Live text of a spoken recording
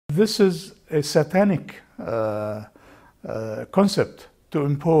This is a satanic concept to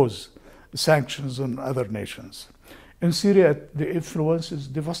impose sanctions on other nations. In Syria, the influence is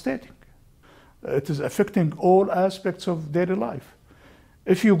devastating. It is affecting all aspects of daily life.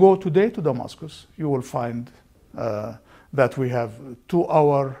 If you go today to Damascus, you will find that we have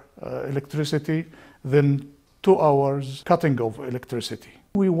 2-hour electricity, then 2 hours cutting of electricity.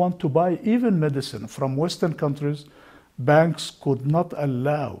 We want to buy even medicine from Western countries. Banks could not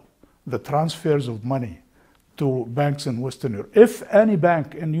allow the transfers of money to banks in Western Europe. If any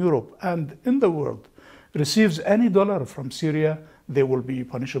bank in Europe and in the world receives any dollar from Syria, they will be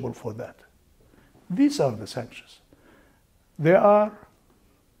punishable for that. These are the sanctions. They are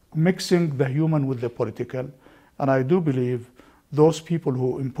mixing the human with the political, and I do believe those people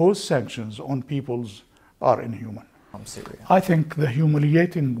who impose sanctions on peoples are inhuman. From Syria. I think the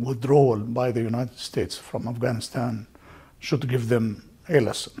humiliating withdrawal by the United States from Afghanistan should give them a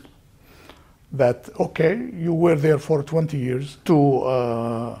lesson. That, okay, you were there for 20 years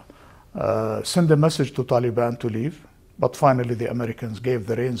to send a message to Taliban to leave, but finally the Americans gave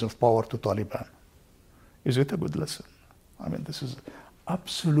the reins of power to Taliban. Is it a good lesson? I mean, this is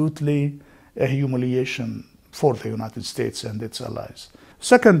absolutely a humiliation for the United States and its allies.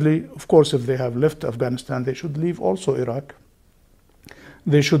 Secondly, of course, if they have left Afghanistan, they should leave also Iraq.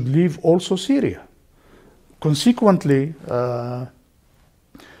 They should leave also Syria. Consequently,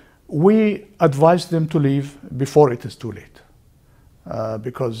 we advise them to leave before it is too late,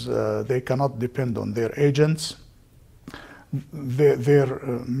 because they cannot depend on their agents. Their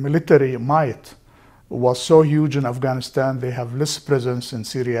military might was so huge in Afghanistan, they have less presence in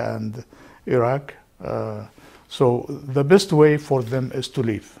Syria and Iraq. So the best way for them is to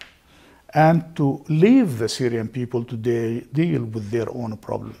leave and to leave the Syrian people to deal with their own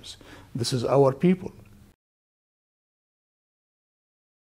problems. This is our people.